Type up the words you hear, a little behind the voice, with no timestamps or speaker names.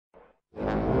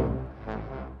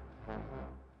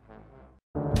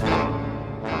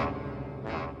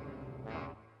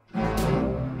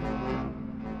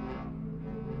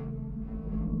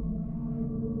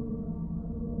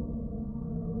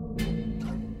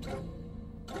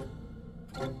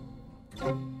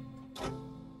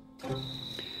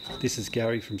This is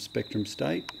Garru from Spectrum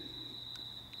State.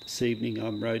 This evening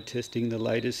I'm road testing the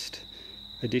latest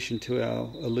addition to our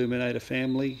Illuminator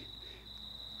family.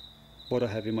 What I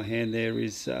have in my hand there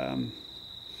is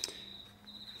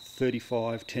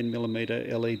 35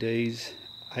 10mm LEDs,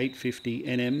 850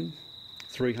 nm,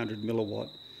 300 milliwatt.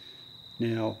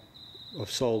 Now I've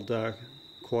sold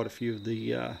quite a few of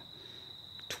the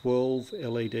 12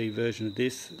 LED version of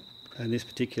this, and this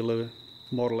particular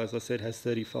model, as I said, has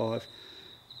 35.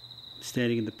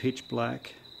 Standing in the pitch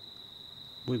black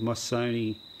with my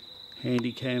Sony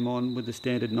Handycam on with the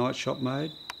standard night shot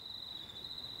mode,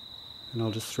 and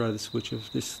I'll just throw the switch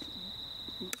of this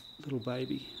little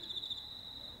baby,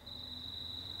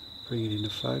 bring it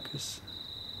into focus.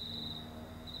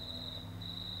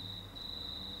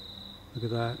 Look at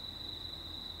that.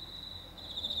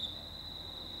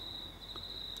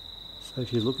 So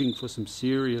if you're looking for some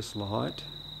serious light,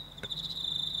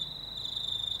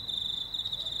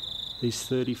 these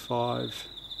 35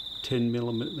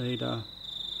 10mm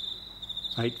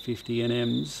 850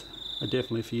 nms are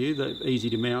definitely for you. They're easy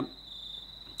to mount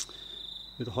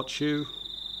with a hot shoe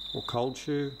or cold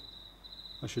shoe,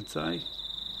 I should say.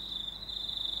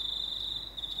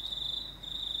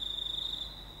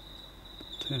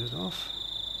 Turn it off,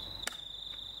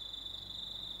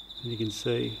 and you can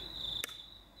see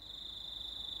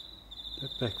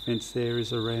that back fence there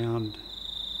is around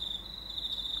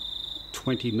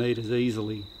 20 metres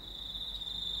easily.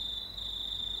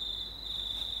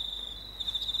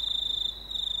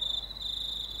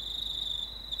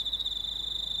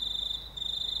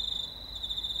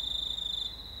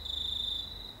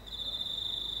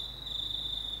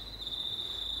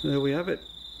 There we have it.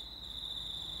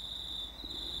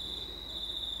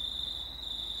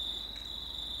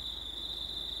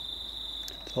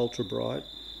 It's ultra bright.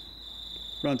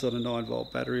 Runs on a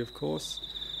 9-volt battery, of course.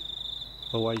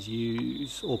 Always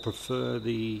use or prefer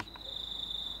the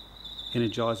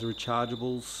Energizer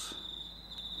rechargeables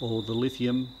or the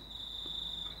lithium,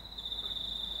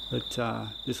 but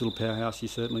this little powerhouse you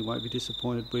certainly won't be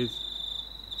disappointed with.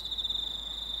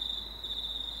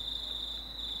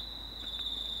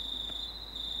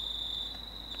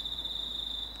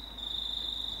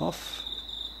 Off,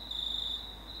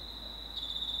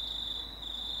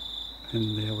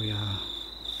 and there we are.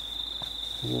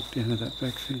 Walk down to that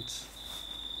back fence.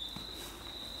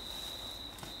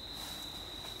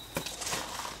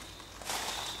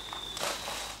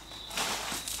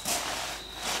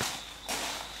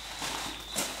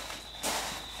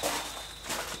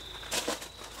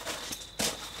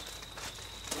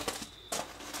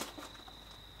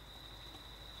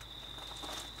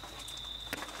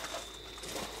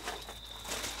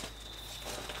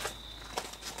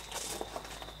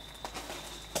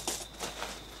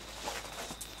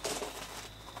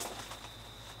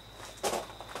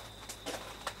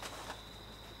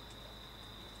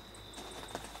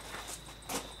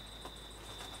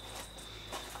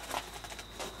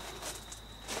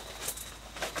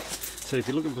 So if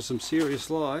you're looking for some serious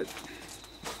light,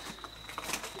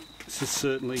 this is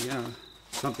certainly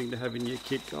something to have in your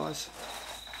kit, guys.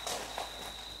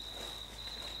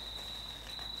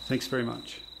 Thanks very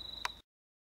much.